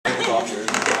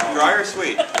Dry or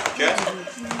sweet? Jess?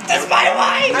 That's my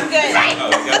wine! I'm good.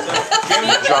 Oh, you got some? Jim?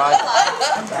 Dry.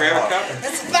 Grab a cup?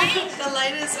 That's fine. The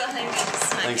light is behind me.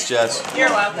 Thanks, Jess. You're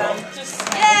welcome.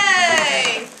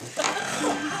 Yay!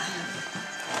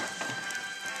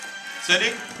 Cindy?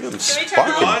 You have Can we turn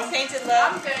sparkling. on painted lip?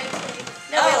 I'm going to.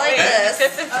 No, we like Okay.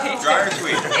 this. Dry or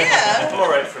sweet? Yeah. I'm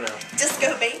alright for now.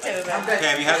 Disco Beethoven.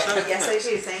 Pam, you have some? Yes, I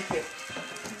do. Thank you.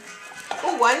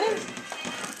 Oh, one.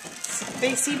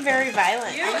 They seem very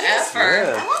violent. You effort.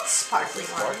 Yeah. I want sparkly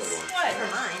ones. What? For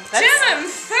mine. Jim, I'm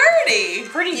 30.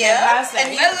 Pretty Yeah. fantastic.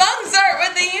 And my lungs aren't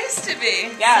what they used to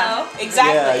be. Yeah, So.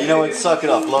 exactly. Yeah, you know what? Suck it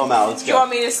up. Blow them out. Let's Do you want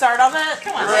go. me to start on that?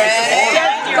 Come on. Ready?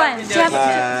 Happy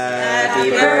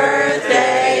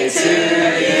birthday to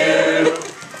you.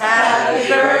 Happy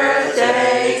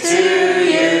birthday to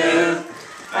you.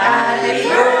 Happy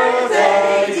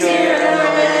birthday, dear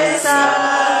Larisa.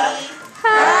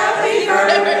 Happy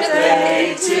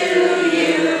birthday to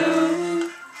you.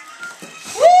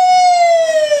 Woo!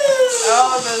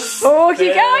 Oh, those. Oh,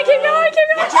 keep going, keep going, keep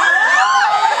going.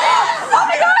 Oh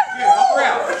my god!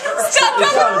 Stop on the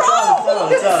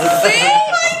roll! See? Oh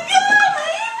my god!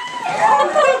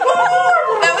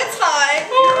 No, it's fine.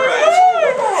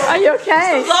 Are you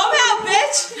okay? Blow out,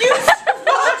 bitch! You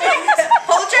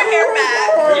hold your hair back.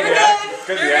 You're good.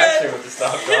 Good You're reaction good. with the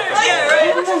stop drop. Yeah,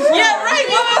 right. Yeah, right.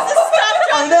 What was the stop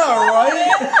drop? I know, right?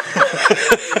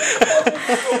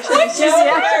 She's Oh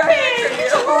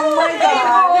my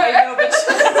god. I know, but she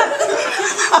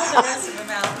the rest of her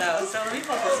mouth though. So let me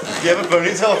focus. Do you have a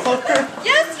ponytail on her?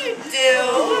 Yes, you do.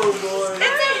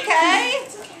 It's okay.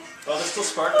 Oh, they're still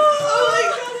sparkling. Oh my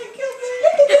god, it killed me.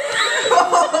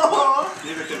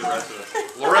 Neither can the rest of us.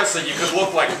 Larissa, you could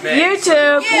look like me.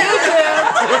 YouTube, Yeah. YouTube.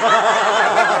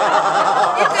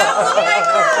 You don't look like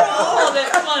her. Hold it.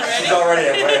 Come on, ready? She's already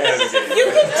at way ahead of the game. You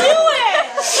can do it.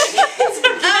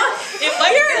 It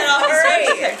might get off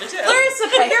the picture too. Larissa,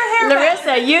 put your hair back.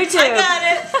 Larissa, YouTube. I got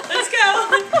it. Let's go.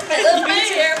 I love my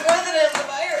hair more than the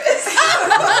virus.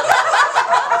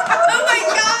 Oh my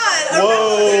god.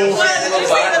 Whoa. What? Did you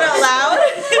say that out loud?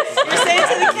 You're saying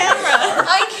to the camera.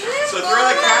 I can't. So throw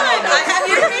the cat on I have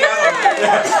your hair.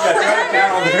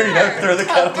 There you go. Throw the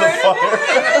cat on the fire.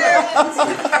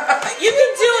 You can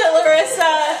do it,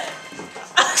 Larissa.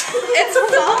 It's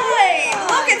fine.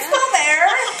 Look, it's still there.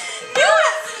 No,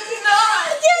 it's not.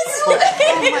 Yes. Oh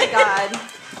my god.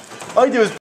 All you do is